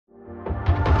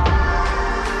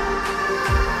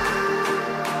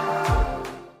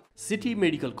City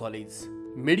medical college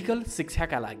medical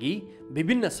शिक्षाका लागि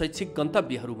विभिन्न शैक्षिक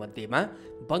गन्तव्यहरूमध्येमा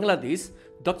बङ्गलादेश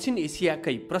दक्षिण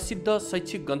एसियाकै प्रसिद्ध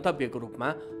शैक्षिक गन्तव्यको रूपमा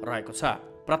रहेको छ।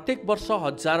 प्रत्येक वर्ष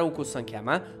हजारौंको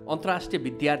संख्यामा अन्तर्राष्ट्रिय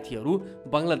विद्यार्थीहरू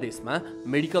बङ्गलादेशमा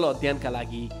मेडिकल अध्ययनका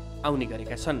लागि आउने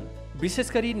गरेका छन्।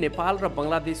 विशेषगरी नेपाल र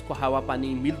बङ्गलादेशको हावापानी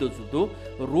मिल्दोजुल्दो,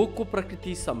 रोगको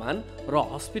प्रकृति समान र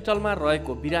हस्पिटलमा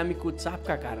रहेको बिरामीको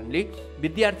चापका कारणले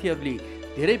विद्यार्थीहरूले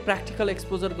धेरै प्र्याक्टिकल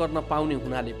एक्सपोजर गर्न पाउने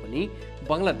हुनाले पनि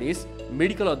बङ्गलादेश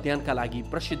मेडिकल अध्ययनका लागि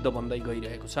प्रसिद्ध बन्दै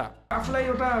गइरहेको छ। आफूलाई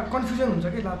एउटा कन्फ्युजन हुन्छ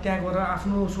कि त्यहाँ गएर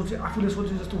आफूले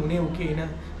सोचे जस्तो हुने हो कि होइन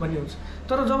भन्ने हुन्छ।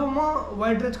 तर जब म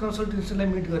वाइड रेन्ज कन्सल्टेन्सीलाई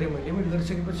मिट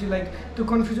गरिसकेपछि त्यो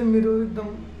कन्फ्युजन मेरो एकदम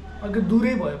अलिकति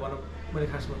दूरै भयो भनौँ मैले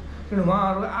खासमा। किनभने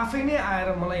उहाँहरू आफै नै आएर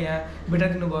मलाई यहाँ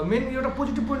भेटाइदिनु भयो। मेन एउटा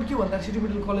पोजिटिभ पोइन्ट के भन्दा सिटी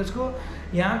मेडिकल कलेजको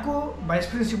यहाँको भाइस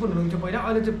प्रिन्सिपल हुनुहुन्थ्यो पहिला,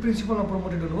 अहिले चाहिँ प्रिन्सिपलमा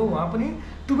प्रमोटेड हुनुभयो। उहाँ पनि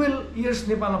 12 इयर्स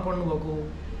नेपालमा पढ्नुभएको,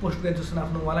 पोस्ट ग्रेजुएसन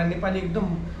आफ्नो, उहाँलाई नेपाली एकदम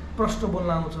प्रष्ट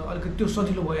बोल्न आउँछ। अलिकति त्यो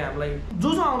सजिलो भयो हामीलाई। जो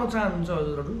आउन चाहनुहुन्छ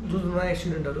हजुरहरू, जो नयाँ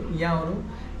स्टुडेन्टहरू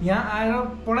यहाँ आएर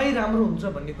पढाइ राम्रो हुन्छ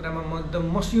भन्ने कुरामा म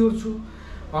एकदम स्योर छु।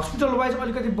 हस्पिटल वाइज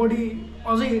अलिकति बढी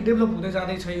अझै डेभलप हुँदै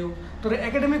जाँदैछ यो, तर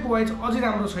एकाडेमिक वाइज अझै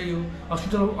राम्रो छ यो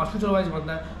हस्पिटल वाइज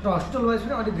भन्दा। र हस्पिटल वाइज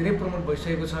पनि अलिक धेरै प्रमोट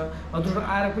भइसकेको छ। हजुरहरू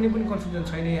आएर कुनै पनि कन्फ्युजन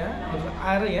छैन। यहाँ हजुर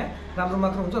आएर यहाँ राम्रो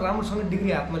मात्र हुन्छ, राम्रोसँग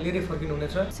डिग्री हातमा लिएरै फर्किनु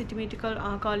हुनेछ। सिटी मेडिकल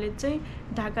कलेज चाहिँ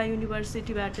ढाका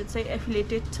युनिभर्सिटीबाट चाहिँ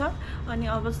एफिलिएटेड छ। अनि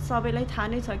अब सबैलाई थाहा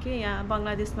नै छ कि यहाँ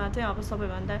बङ्गलादेशमा चाहिँ अब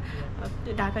सबैभन्दा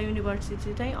ढाका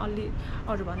युनिभर्सिटी चाहिँ अलि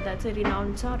अरूभन्दा चाहिँ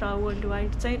रिनाउन्ड छ र वर्ल्ड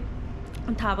वाइड चाहिँ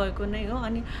थाहा भएको नै हो।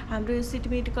 अनि हाम्रो यो सिटी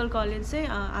मेडिकल कलेज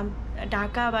चाहिँ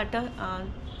ढाकाबाट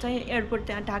चाहिँ एयरपोर्ट,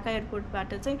 त्यहाँ ढाका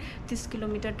एयरपोर्टबाट चाहिँ 30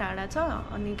 किलोमिटर टाढा छ।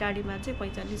 अनि गाडीमा चाहिँ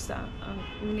 45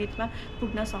 मिनटमा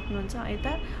पुग्न सक्नुहुन्छ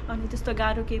यता। अनि त्यस्तो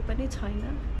गाह्रो केही पनि छैन।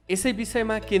 यसै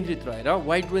विषयमा केन्द्रित रहेर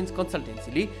वाइड रेन्ज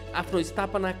कन्सल्टेन्सीले आफ्नो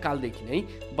स्थापना कालदेखि नै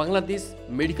बङ्गलादेश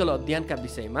मेडिकल अध्ययनका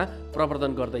विषयमा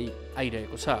प्रवर्धन गर्दै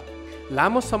आइरहेको छ।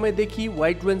 लामो समयदेखि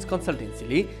वाइड रेन्ज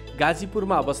कन्सल्टेन्सीले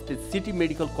गाजीपुरमा अवस्थित सिटी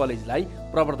मेडिकल कलेजलाई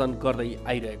प्रवर्धन गर्दै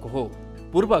आइरहेको हो।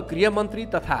 पूर्व गृहमन्त्री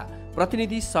तथा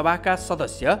प्रतिनिधि सभाका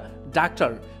सदस्य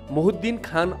डाक्टर मोहुद्दिन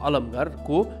खान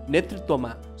अलमगरको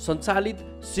नेतृत्वमा सञ्चालित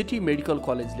सिटी मेडिकल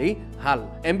कलेजले हाल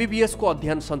MBBS को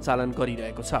अध्ययन सञ्चालन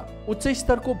गरिरहेको छ। उच्च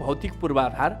स्तरको भौतिक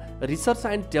पूर्वाधार, रिसर्च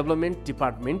एन्ड डेभलपमेन्ट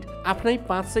डिपार्टमेन्ट, आफ्नै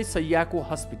 500 शय्याको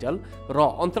हस्पिटल र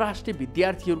अन्तर्राष्ट्रिय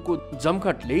विद्यार्थीहरूको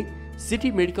जमघटले सिटी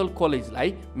मेडिकल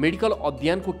कलेजलाई मेडिकल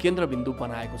अध्ययनको केन्द्रबिन्दु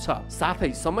बनाएको छ।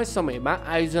 साथै समय समयमा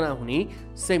आयोजना हुने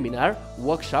सेमिनार,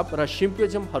 वर्कसप र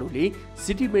सिम्पोजियमहरूले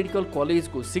सिटी मेडिकल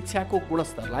कलेजको शिक्षाको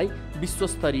गुणस्तरलाई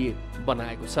विश्वस्तरीय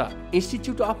बनाएको छ।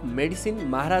 इन्स्टिच्युट अफ मेडिसिन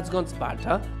महाराजगञ्जबाट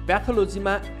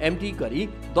प्याथोलोजीमा MD गरी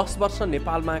 10 वर्ष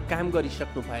नेपालमा काम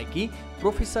गरिसक्नु भएकी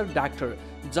प्रोफेसर डाक्टर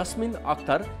जस्मिन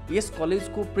अख्तर यस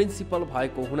कलेजको प्रिन्सिपल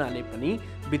भएको हुनाले पनि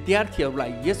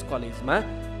विद्यार्थीहरूलाई यस कलेजमा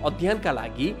अध्ययनका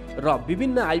लागि र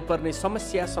विभिन्न आइपर्ने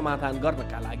समस्या समाधान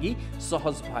गर्नका लागि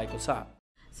सहज भएको छ।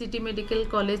 सिटी मेडिकल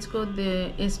कलेजको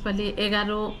यसपालि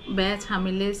 11औं ब्याच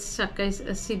हामीले सबै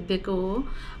सिक्देको हो।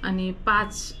 अनि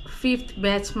 5th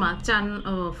ब्याचमा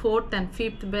 4th एन्ड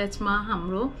 5th ब्याचमा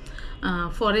हाम्रो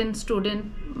फरेन स्टुडेन्ट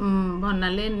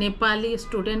भन्नाले नेपाली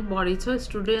स्टुडेन्ट बढी छ।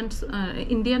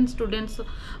 इन्डियन स्टुडेन्ट्स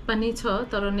पनि छ,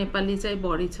 तर नेपाली चाहिँ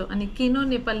बढी छ। अनि किन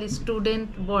नेपाली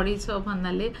स्टुडेन्ट बढी छ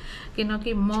भन्नाले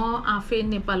किनकि म आफै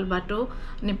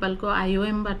नेपालको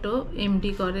IOMबाट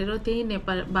MD गरेर त्यही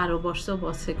नेपाल 12 वर्ष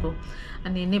बसेको।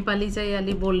 अनि नेपाली चाहिँ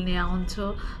अलि बोल्ने आउँछ।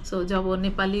 सो जब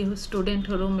नेपाली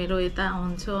स्टुडेन्टहरू मेरो यता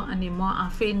आउँछ अनि म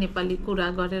आफै नेपाली कुरा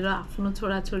गरेर आफ्नो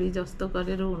छोराछोरी जस्तो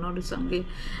गरेर उनीहरूसँगै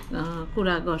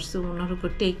कुरा गर्छु, उनीहरूको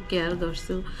टेक केयर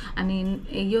गर्छु। अनि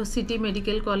यो सिटी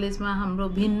मेडिकल कलेजमा हाम्रो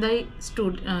भिन्दै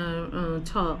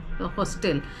छ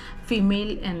होस्टेल, फिमेल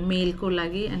एन्ड मेलको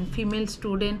लागि। एन्ड फिमेल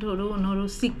स्टुडेन्टहरू उनीहरू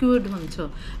सिक्योर्ड हुन्छ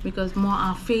बिकज म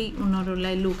आफै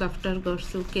उनीहरूलाई लुक आफ्टर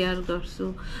गर्छु, केयर गर्छु।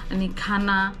 अनि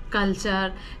खाना,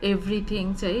 कल्चर,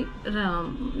 एभ्रिथिङ चाहिँ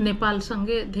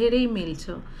नेपालसँगै धेरै मिल्छ।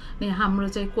 अनि हाम्रो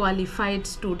चाहिँ क्वालिफाइड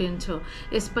स्टुडेन्ट छ।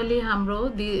 यसपालि हाम्रो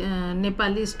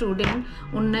नेपाली स्टुडेन्ट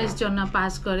 19 जना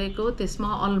पास गरेको, त्यसमा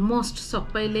अलमोस्ट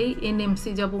सबैले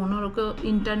NMC जब उनीहरूको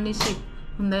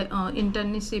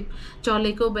इन्टर्नसिप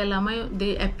चलेको बेलामै they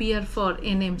appear for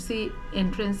NMC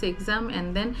entrance exam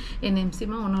and then NMC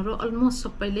मा उनीहरू अलमोस्ट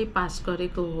सबैले पास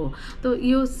गरेको हो। त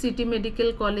यो सिटी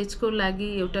मेडिकल कलेजको लागि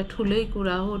एउटा ठुलै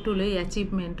कुरा हो, ठुलै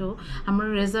एचिभमेन्ट हो। हाम्रो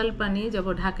रिजल्ट पनि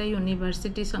जब ढाका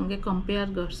युनिभर्सिटीसँगै कम्पेयर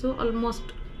गर्छु अलमोस्ट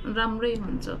राम्रै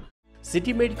हुन्छ।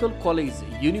 City medical college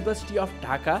university of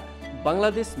Dhaka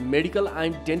Bangladesh medical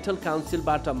and dental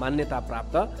काउन्सिलबाट मान्यता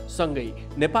प्राप्त, सँगै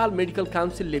नेपाल मेडिकल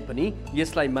काउन्सिलले पनि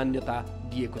यसलाई मान्यता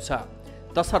दिएको छ।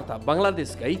 तसर्थ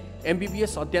बङ्गलादेशकै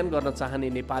MBBS अध्ययन गर्न चाहने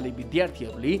नेपाली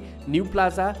विद्यार्थीहरूले न्यू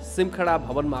प्लाजा सिमखडा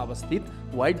भवनमा अवस्थित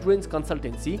वाइड रेन्ज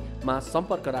कन्सल्टेन्सीमा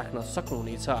सम्पर्क राख्न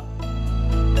सक्नुहुनेछ।